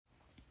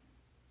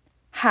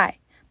Hi,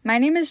 my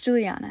name is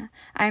Juliana.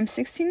 I am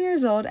 16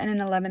 years old and in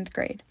 11th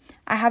grade.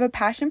 I have a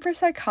passion for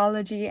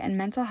psychology and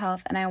mental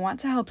health, and I want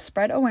to help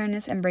spread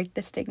awareness and break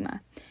the stigma.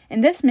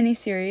 In this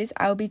mini-series,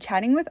 I will be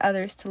chatting with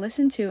others to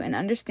listen to and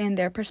understand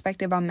their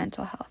perspective on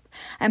mental health.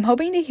 I'm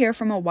hoping to hear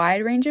from a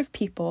wide range of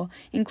people,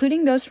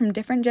 including those from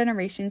different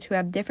generations who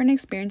have different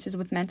experiences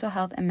with mental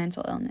health and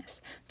mental illness,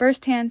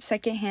 firsthand,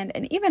 secondhand,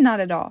 and even not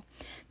at all.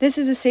 This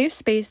is a safe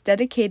space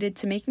dedicated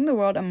to making the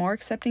world a more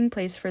accepting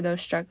place for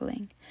those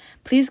struggling.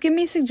 Please give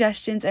me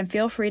suggestions and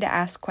feel free to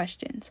ask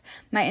questions.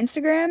 My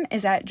Instagram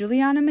is at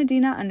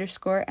JulianaMedina_,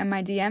 and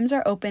my DMs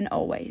are open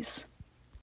always.